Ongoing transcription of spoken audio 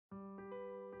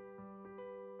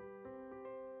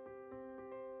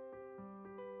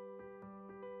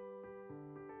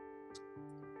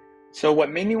So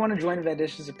what made me want to join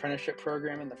Vendition's apprenticeship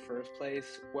program in the first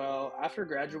place? Well, after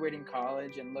graduating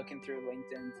college and looking through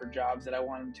LinkedIn for jobs that I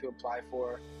wanted to apply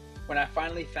for, when I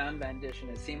finally found Vendition,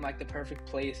 it seemed like the perfect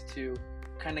place to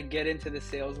kind of get into the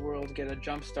sales world, get a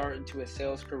jump start into a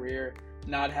sales career,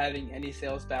 not having any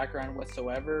sales background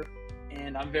whatsoever.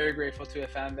 And I'm very grateful to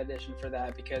have found Vendition for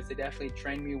that because they definitely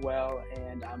trained me well,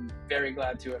 and I'm very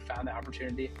glad to have found the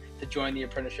opportunity to join the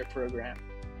apprenticeship program.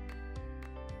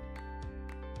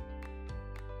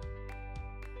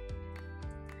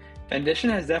 Vendition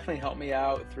has definitely helped me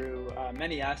out through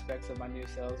many aspects of my new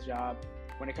sales job.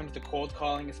 When it comes to cold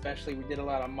calling, especially, we did a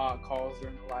lot of mock calls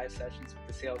during the live sessions with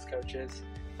the sales coaches.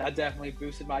 That definitely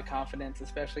boosted my confidence,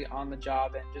 especially on the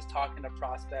job and just talking to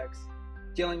prospects,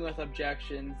 dealing with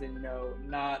objections, and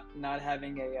not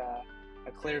having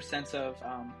a clear sense of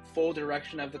full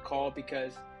direction of the call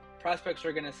because prospects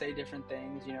are going to say different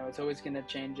things. It's always going to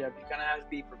change up. You kind of have to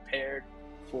be prepared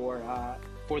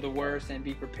for the worst and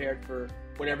be prepared for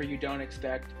whatever you don't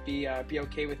expect. Be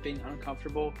okay with being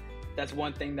uncomfortable. That's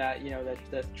one thing that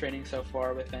that training so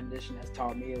far with Vendition has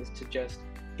taught me, is to just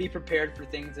be prepared for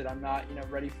things that I'm not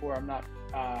ready for. I'm not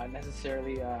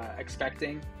necessarily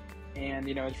expecting, and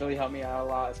it's really helped me out a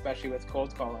lot, especially with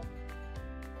cold calling.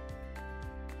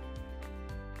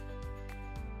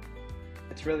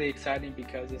 It's really exciting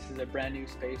because this is a brand new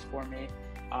space for me.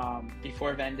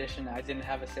 Before Vendition, I didn't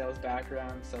have a sales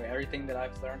background, so everything that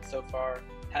I've learned so far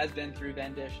has been through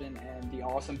Vendition and the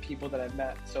awesome people that I've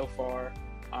met so far.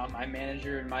 My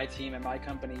manager and my team at my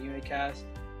company, Unacast,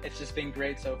 it's just been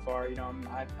great so far.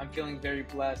 I'm feeling very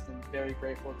blessed and very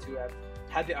grateful to have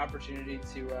had the opportunity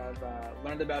to have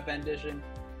learned about Vendition,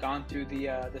 gone through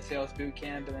the sales boot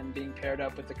camp, and then being paired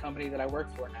up with the company that I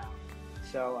work for now.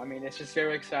 So, it's just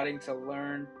very exciting to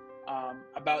learn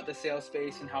about the sales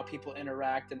space and how people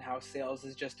interact and how sales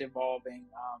is just evolving.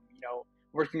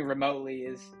 Working remotely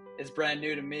is brand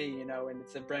new to me, and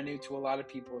it's brand new to a lot of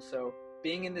people. So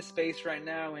being in this space right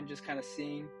now and just kind of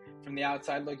seeing from the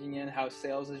outside looking in how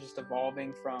sales is just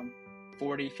evolving from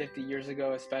 40, 50 years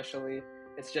ago, especially,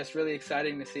 it's just really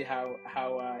exciting to see how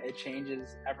it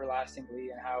changes everlastingly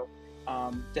and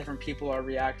how different people are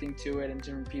reacting to it, and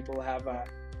different people have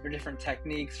their different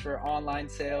techniques for online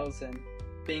sales. And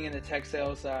being in the tech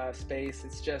sales space,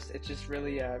 it's just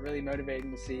really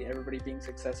motivating to see everybody being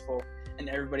successful and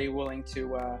everybody willing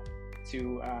to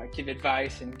give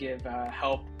advice and give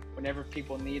help whenever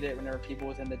people need it, whenever people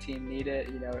within the team need it.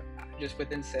 Just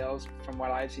within sales, from what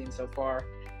I've seen so far,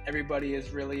 everybody is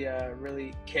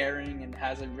really caring and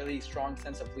has a really strong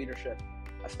sense of leadership,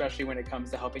 especially when it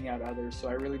comes to helping out others. So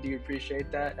I really do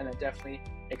appreciate that, and it definitely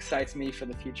excites me for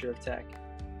the future of tech.